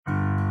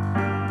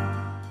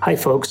Hi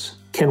folks,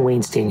 Ken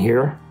Weinstein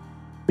here.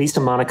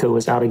 Lisa Monaco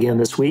is out again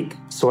this week,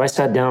 so I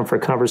sat down for a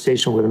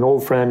conversation with an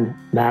old friend,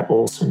 Matt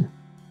Olsen.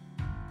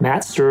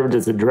 Matt served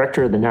as the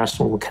director of the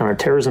National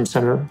Counterterrorism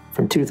Center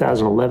from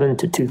 2011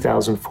 to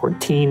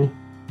 2014,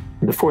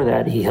 and before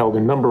that he held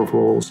a number of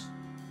roles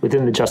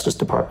within the Justice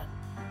Department,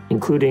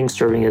 including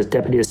serving as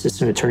Deputy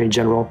Assistant Attorney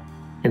General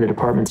in the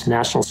department's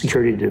National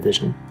Security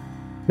Division.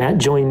 Matt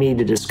joined me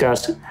to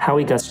discuss how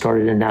he got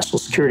started in national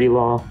security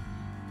law,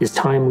 his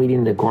time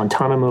leading the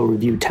Guantanamo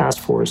Review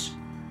Task Force,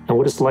 and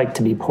what it's like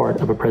to be part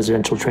of a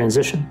presidential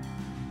transition.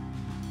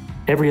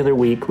 Every other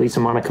week, Lisa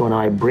Monaco and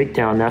I break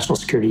down national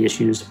security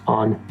issues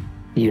on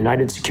the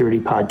United Security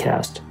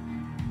Podcast.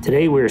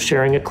 Today, we are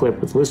sharing a clip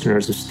with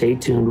listeners of Stay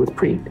Tuned with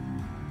Preet.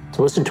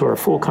 To listen to our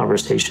full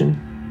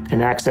conversation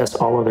and access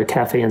all other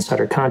Cafe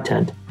Insider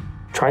content,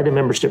 try the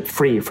membership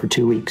free for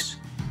 2 weeks.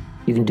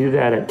 You can do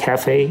that at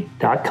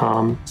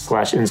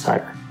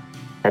cafe.com/insider.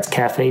 That's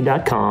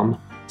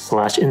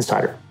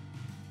cafe.com/insider.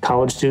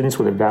 College students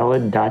with a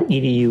valid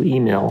 .edu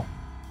email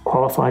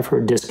qualify for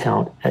a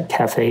discount at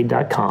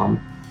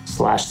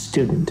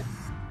cafe.com/student.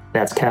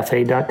 That's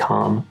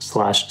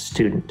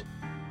cafe.com/student.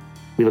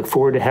 We look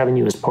forward to having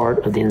you as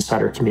part of the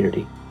Insider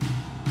community.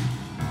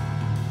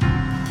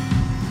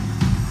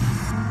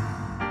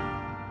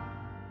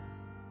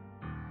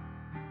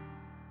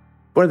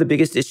 One of the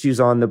biggest issues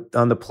on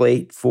the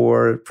plate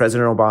for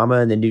President Obama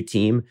and the new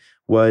team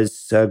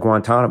was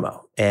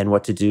Guantanamo and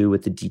what to do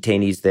with the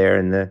detainees there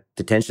in the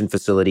detention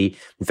facility.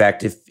 In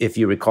fact, if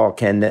you recall,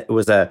 Ken, that it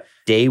was a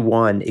day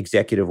one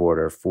executive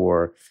order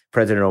for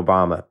President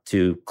Obama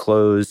to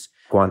close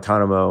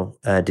Guantanamo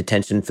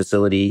detention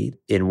facility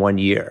in 1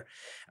 year.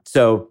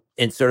 So,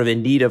 in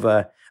need of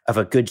a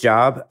good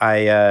job,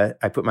 I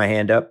put my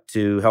hand up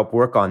to help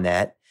work on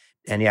that.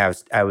 And yeah,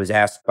 I was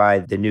asked by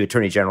the new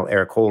Attorney General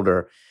Eric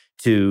Holder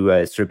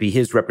to be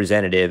his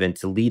representative and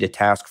to lead a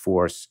task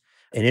force,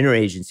 an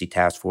interagency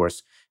task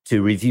force,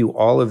 to review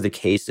all of the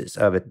cases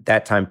of, at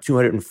that time,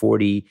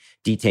 240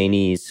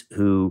 detainees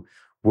who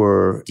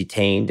were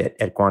detained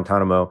at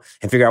Guantanamo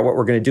and figure out what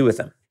we're going to do with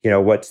them.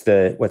 What's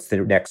the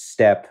next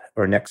step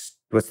or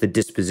what's the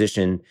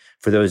disposition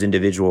for those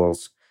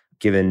individuals,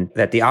 given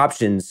that the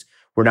options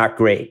were not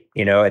great.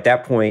 At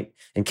that point,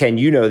 and Ken,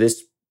 you know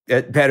this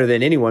better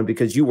than anyone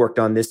because you worked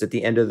on this at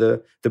the end of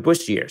the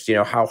Bush years,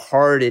 how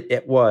hard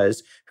it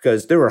was,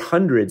 because there were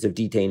hundreds of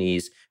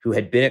detainees who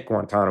had been at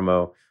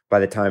Guantanamo by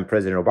the time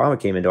President Obama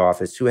came into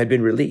office who had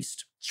been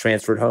released,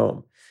 transferred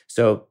home.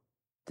 So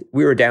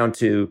we were down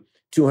to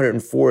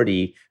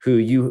 240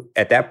 who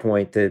at that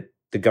point, the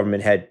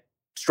government had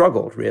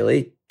struggled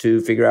really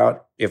to figure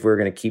out if we were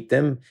going to keep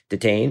them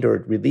detained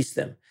or release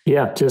them.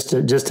 Yeah, just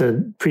to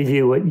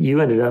preview what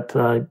you ended up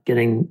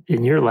getting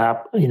in your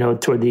lap,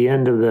 toward the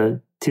end of the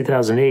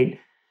 2008,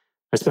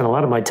 I spent a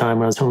lot of my time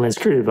when I was Homeland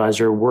Security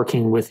Advisor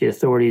working with the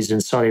authorities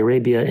in Saudi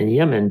Arabia and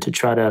Yemen to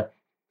try to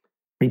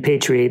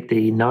repatriate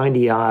the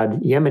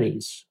 90-odd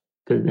Yemenis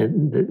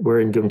that were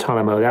in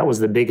Guantanamo. That was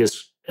the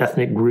biggest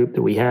ethnic group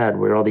that we had,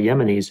 were all the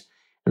Yemenis.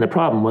 And the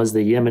problem was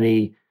the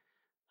Yemeni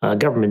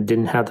government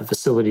didn't have the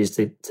facilities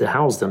to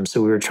house them.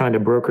 So we were trying to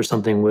broker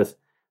something with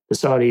the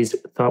Saudis,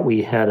 thought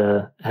we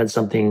had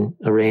something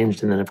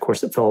arranged, and then, of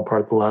course, it fell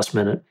apart at the last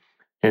minute.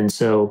 And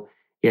so,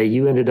 yeah,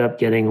 you ended up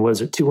getting,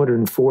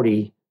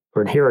 240,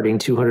 or inheriting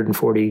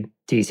 240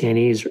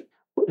 detainees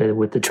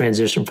with the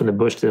transition from the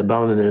Bush to the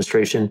Obama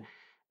administration.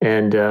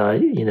 And,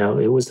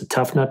 it was a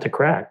tough nut to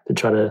crack to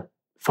try to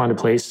find a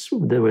place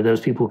where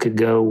those people could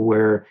go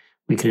where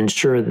we could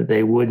ensure that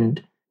they wouldn't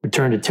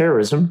return to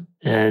terrorism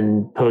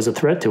and pose a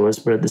threat to us,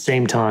 but at the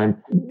same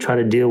time, try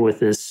to deal with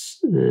the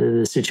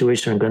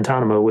situation in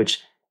Guantanamo,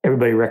 which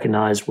everybody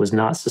recognized was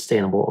not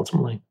sustainable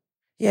ultimately.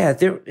 Yeah,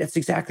 that's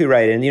exactly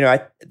right. And,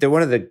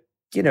 one of the,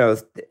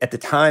 at the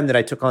time that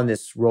I took on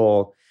this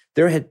role,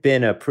 there had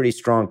been a pretty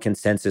strong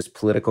consensus,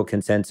 political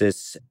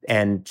consensus,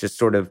 and just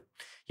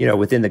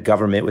within the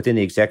government, within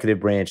the executive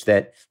branch,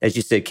 that, as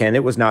you said, Ken,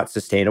 it was not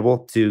sustainable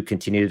to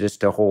continue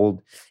to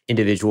hold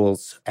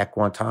individuals at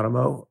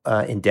Guantanamo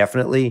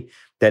indefinitely,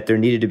 that there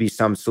needed to be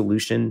some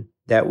solution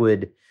that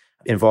would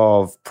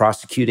involve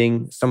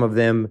prosecuting some of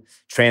them,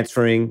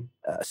 transferring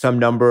some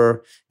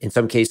number, in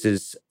some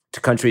cases,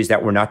 to countries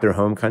that were not their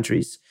home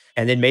countries.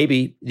 And then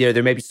maybe,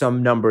 there may be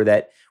some number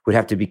that would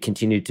have to be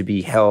continued to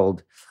be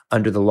held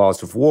under the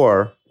laws of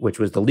war, which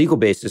was the legal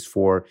basis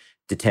for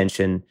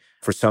detention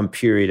for some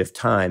period of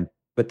time.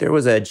 But there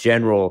was a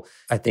general,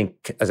 I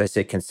think, as I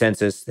said,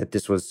 consensus that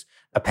this was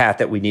a path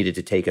that we needed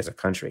to take as a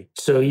country.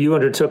 So you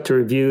undertook to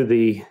review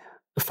the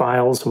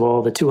files of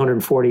all the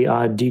 240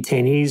 odd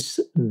detainees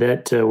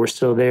that were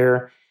still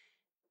there,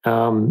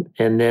 and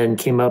then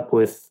came up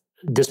with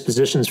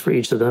dispositions for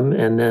each of them.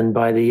 And then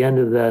by the end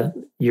of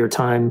your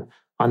time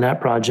on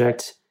that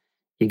project,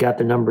 you got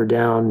the number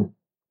down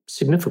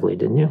significantly,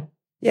 didn't you?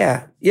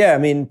 Yeah. I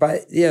mean,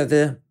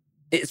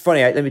 it's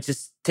funny. Let me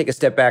just take a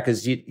step back,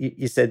 as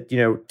you said,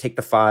 take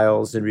the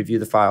files and review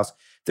the files.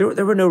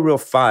 There were no real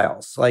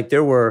files. Like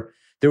there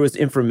was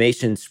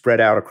information spread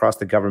out across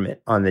the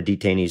government on the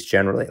detainees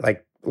generally.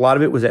 Like A lot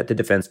of it was at the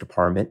Defense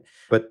Department,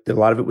 but a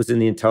lot of it was in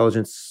the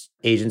intelligence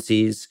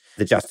agencies,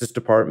 the Justice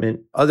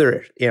Department,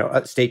 other,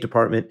 State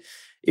Department.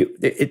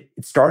 It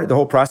started, the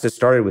whole process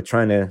started with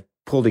trying to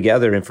pull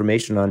together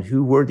information on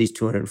who were these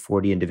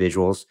 240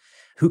 individuals,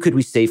 who could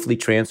we safely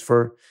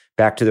transfer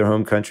back to their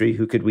home country,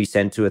 who could we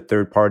send to a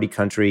third-party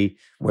country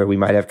where we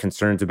might have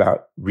concerns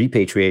about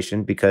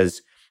repatriation,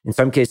 because in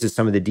some cases,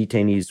 some of the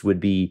detainees would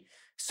be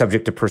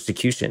subject to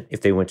persecution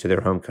if they went to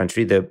their home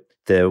country. The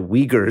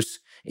Uyghurs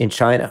in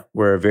China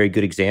were a very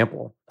good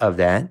example of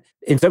that.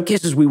 In some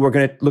cases, we were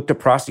going to look to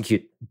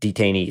prosecute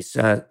detainees,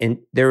 and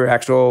there were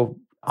actual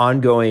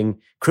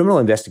ongoing criminal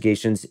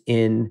investigations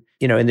within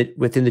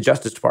the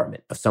Justice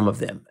Department of some of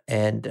them,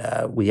 and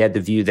we had the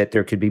view that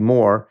there could be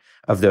more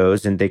of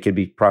those, and they could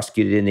be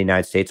prosecuted in the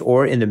United States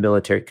or in the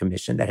military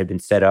commission that had been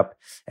set up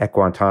at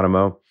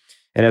Guantanamo.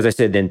 And as I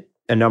said, then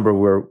a number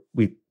where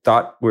we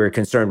thought we were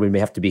concerned we may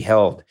have to be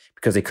held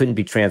because they couldn't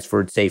be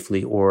transferred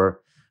safely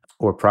or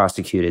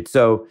prosecuted.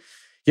 So,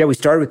 yeah, we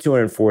started with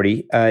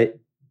 240.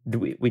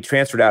 We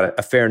transferred out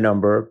a fair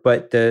number,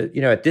 but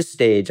at this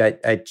stage,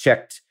 I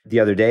checked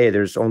the other day,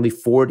 there's only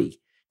 40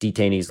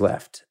 detainees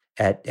left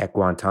at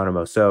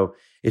Guantanamo. So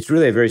it's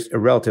really a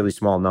relatively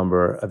small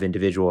number of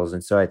individuals.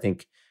 And so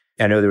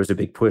I know there was a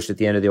big push at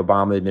the end of the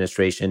Obama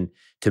administration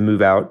to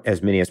move out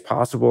as many as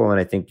possible. And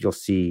I think you'll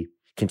see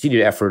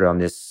continued effort on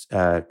this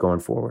going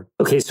forward.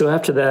 Okay, so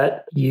after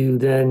that, you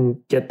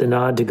then get the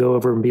nod to go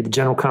over and be the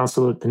general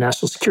counsel at the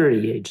National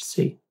Security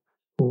Agency,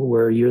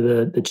 where you're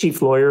the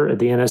chief lawyer at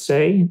the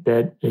NSA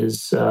that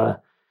is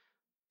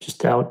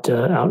just out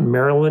in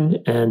Maryland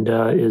and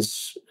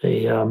is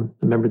a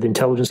member of the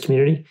intelligence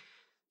community.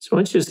 So why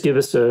don't you just give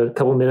us a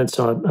couple minutes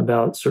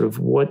about sort of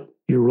what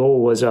your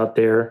role was out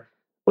there,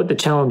 what the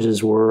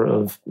challenges were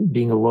of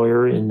being a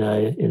lawyer in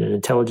an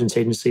intelligence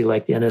agency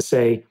like the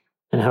NSA,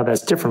 and how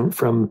that's different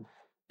from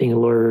being a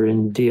lawyer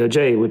in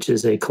DOJ, which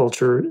is a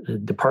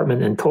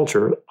department and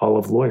culture all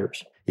of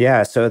lawyers.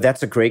 Yeah, so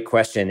that's a great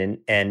question.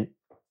 And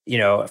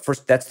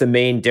first, that's the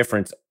main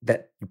difference,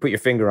 that you put your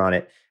finger on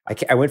it.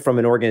 I went from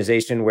an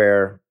organization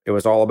where it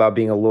was all about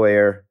being a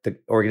lawyer. The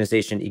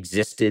organization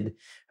existed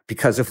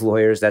because of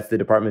lawyers. That's the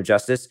Department of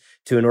Justice,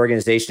 to an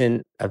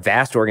organization, a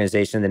vast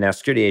organization, the National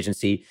Security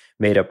Agency,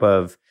 made up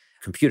of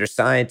computer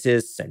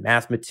scientists and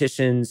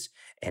mathematicians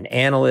and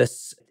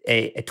analysts,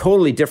 a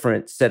totally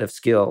different set of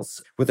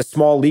skills, with a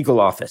small legal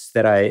office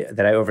that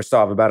I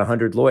oversaw of about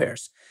 100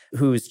 lawyers,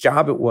 whose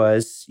job it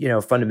was,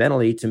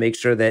 fundamentally to make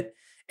sure that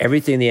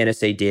everything the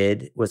NSA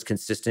did was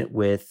consistent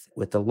with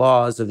the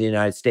laws of the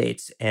United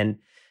States. And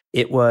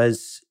it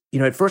was,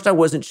 at first I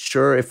wasn't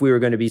sure if we were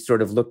going to be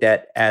sort of looked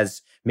at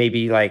as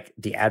maybe like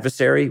the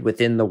adversary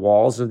within the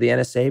walls of the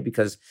NSA,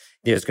 because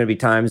there's going to be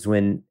times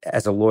when,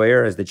 as a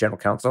lawyer, as the general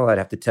counsel, I'd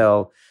have to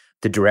tell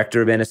the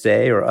director of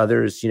NSA or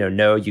others,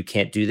 no, you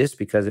can't do this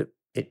because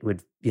it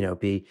would,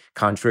 be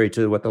contrary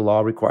to what the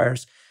law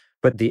requires.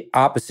 But the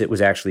opposite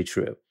was actually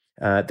true.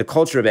 The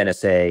culture of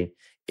NSA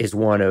is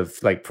one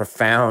of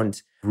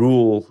profound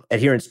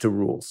adherence to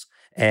rules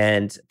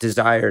and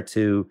desire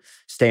to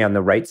stay on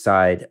the right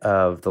side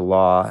of the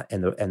law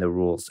and the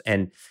rules.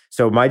 And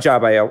so my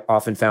job, I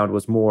often found,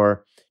 was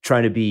more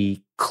trying to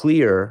be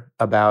clear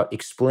about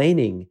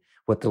explaining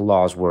what the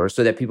laws were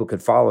so that people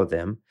could follow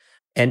them,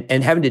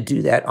 and having to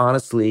do that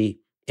honestly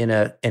in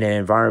an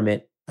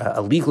environment,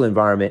 a legal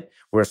environment,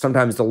 where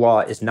sometimes the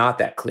law is not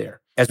that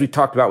clear. As we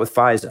talked about with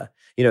FISA,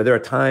 there are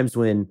times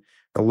when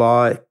the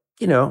law,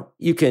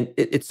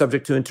 it's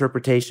subject to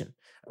interpretation,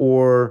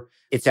 or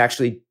it's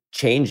actually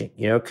changing,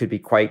 it could be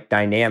quite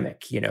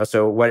dynamic,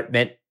 so what it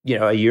meant,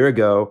 a year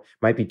ago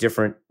might be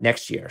different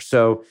next year.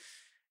 So,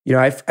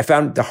 I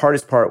found the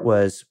hardest part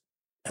was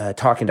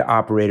talking to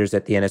operators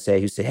at the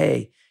NSA who say,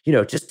 hey,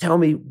 just tell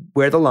me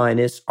where the line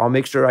is. I'll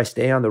make sure I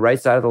stay on the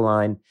right side of the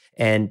line.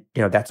 And,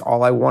 that's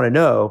all I want to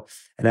know.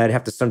 And I'd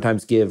have to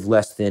sometimes give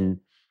less than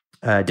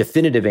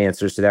definitive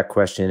answers to that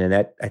question.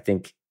 And I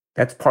think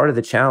that's part of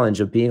the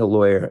challenge of being a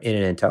lawyer in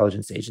an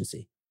intelligence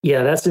agency.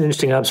 Yeah, that's an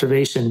interesting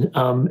observation.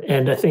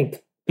 And I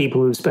think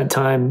people who've spent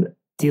time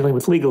dealing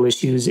with legal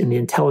issues in the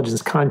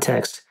intelligence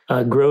context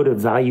grow to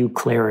value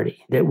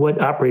clarity, that what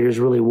operators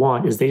really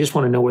want is they just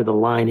want to know where the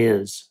line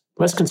is.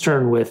 Less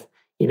concerned with,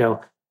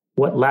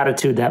 what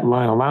latitude that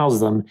line allows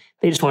them.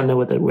 They just want to know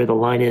where the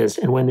line is.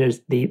 And when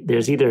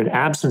there's either an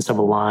absence of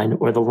a line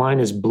or the line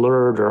is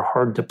blurred or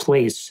hard to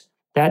place,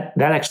 that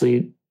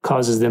actually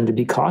causes them to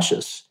be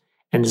cautious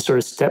and to sort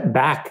of step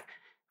back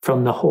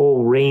from the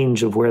whole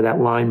range of where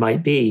that line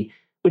might be,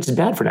 which is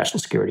bad for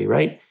national security,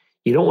 right?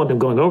 You don't want them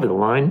going over the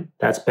line.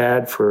 That's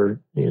bad for,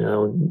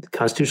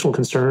 constitutional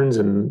concerns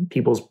and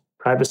people's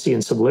privacy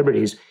and civil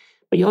liberties.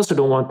 But you also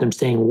don't want them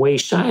staying way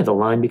shy of the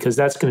line, because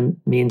that's going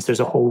to means there's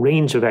a whole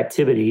range of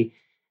activity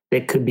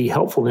that could be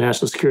helpful to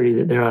national security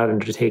that they're not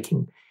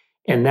undertaking.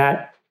 And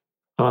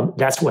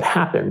that's what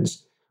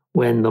happens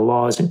when the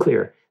law isn't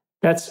clear.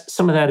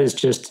 Some of that is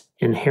just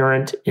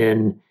inherent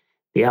in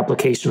the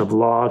application of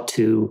law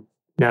to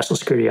national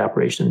security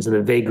operations and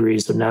the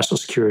vagaries of national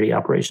security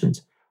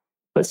operations.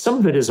 But some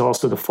of it is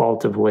also the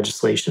fault of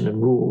legislation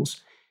and rules.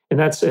 And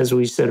that's, as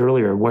we said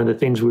earlier, one of the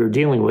things we were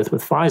dealing with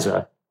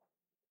FISA.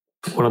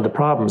 One of the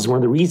problems, one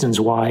of the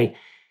reasons why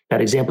that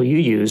example you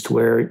used,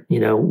 where,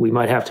 we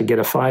might have to get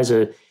a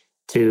FISA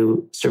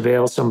to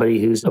surveil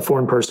somebody who's a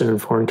foreign person in a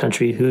foreign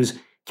country who's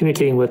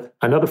communicating with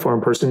another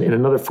foreign person in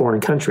another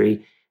foreign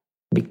country,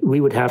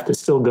 we would have to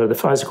still go to the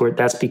FISA court.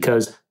 That's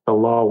because the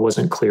law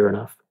wasn't clear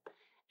enough.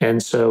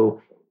 And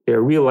so there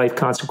are real life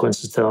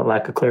consequences to that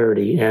lack of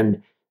clarity.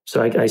 And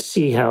so I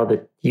see how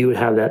that you would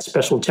have that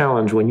special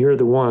challenge when you're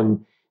the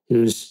one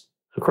who's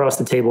across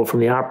the table from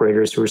the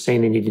operators who are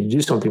saying they need to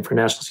do something for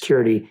national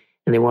security,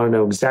 and they want to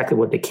know exactly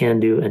what they can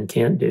do and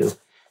can't do.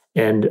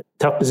 And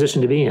tough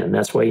position to be in.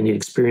 That's why you need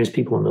experienced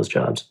people in those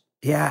jobs.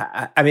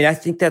 Yeah, I mean, I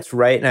think that's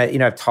right.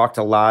 And I've talked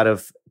to a lot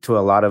of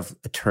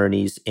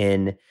attorneys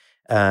in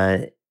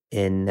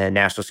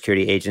national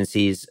security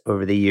agencies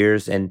over the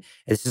years, and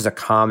this is a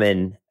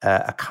common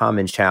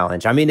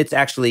challenge. I mean, it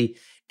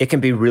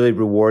can be really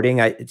rewarding.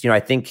 I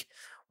think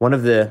one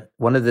of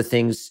the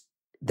things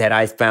that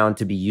I found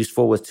to be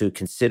useful was to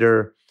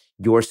consider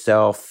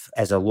yourself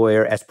as a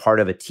lawyer as part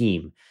of a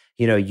team.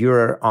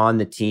 You're on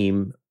the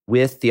team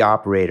with the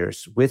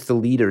operators, with the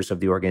leaders of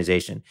the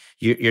organization.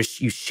 You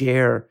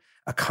share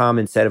a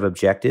common set of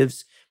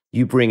objectives.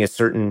 You bring a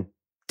certain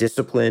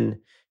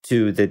discipline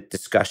to the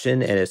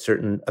discussion and a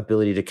certain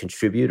ability to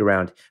contribute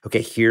around,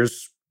 okay,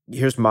 here's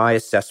my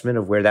assessment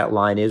of where that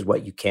line is,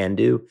 what you can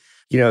do.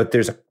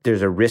 There's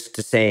a risk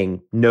to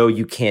saying, no,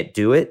 you can't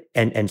do it,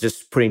 and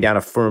just putting down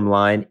a firm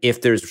line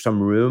if there's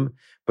some room.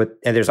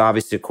 And there's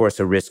obviously, of course,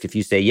 a risk if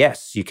you say,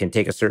 yes, you can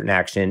take a certain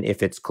action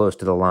if it's close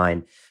to the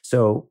line.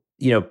 So,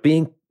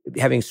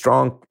 having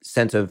strong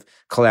sense of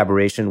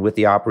collaboration with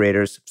the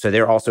operators. So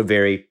they're also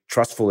very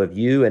trustful of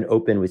you and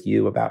open with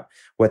you about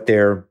what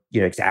they're,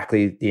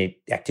 exactly the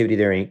activity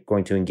they're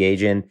going to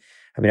engage in.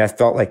 I mean, I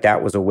felt like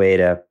that was a way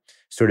to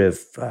sort of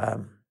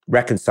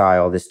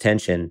reconcile this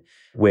tension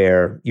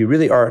where you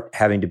really are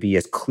having to be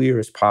as clear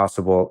as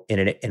possible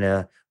in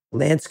a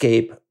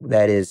landscape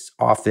that is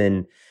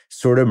often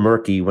sort of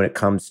murky when it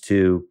comes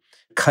to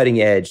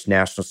cutting edge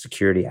national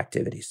security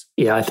activities.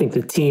 Yeah, I think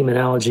the team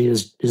analogy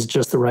is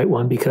just the right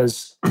one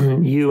because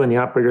you and the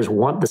operators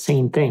want the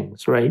same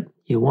things, right?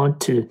 You want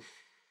to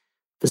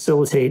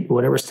facilitate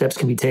whatever steps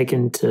can be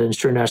taken to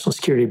ensure national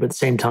security, but at the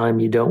same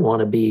time, you don't want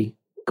to be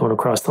going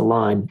across the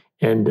line.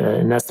 And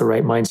that's the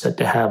right mindset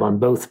to have on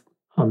both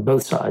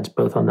sides,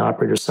 both on the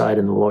operator side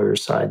and the lawyer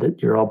side,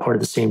 that you're all part of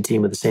the same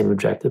team with the same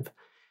objective.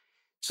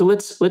 So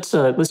let's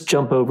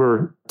jump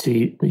over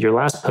to your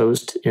last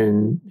post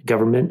in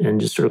government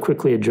and just sort of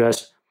quickly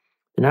address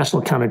the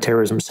National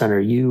Counterterrorism Center.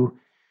 You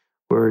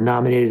were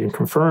nominated and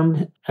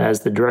confirmed as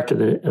the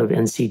director of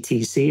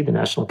NCTC, the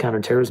National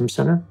Counterterrorism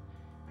Center.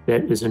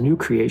 That is a new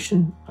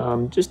creation.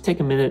 Just take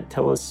a minute,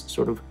 tell us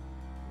sort of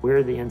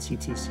where the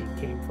NCTC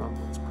came from,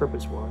 what its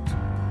purpose was.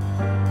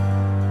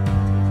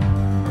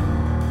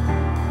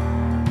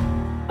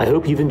 I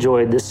hope you've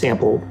enjoyed this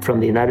sample from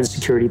the United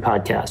Security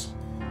Podcast.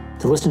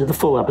 To listen to the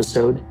full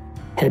episode,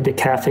 head to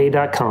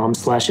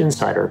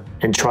cafe.com/insider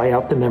and try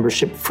out the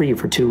membership free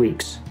for 2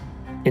 weeks.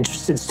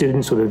 Interested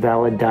students with a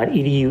valid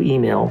 .edu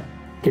email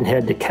can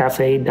head to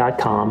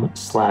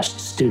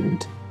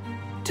cafe.com/student.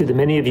 To the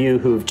many of you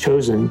who have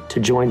chosen to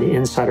join the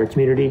Insider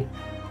community,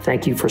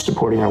 thank you for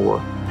supporting our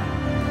work.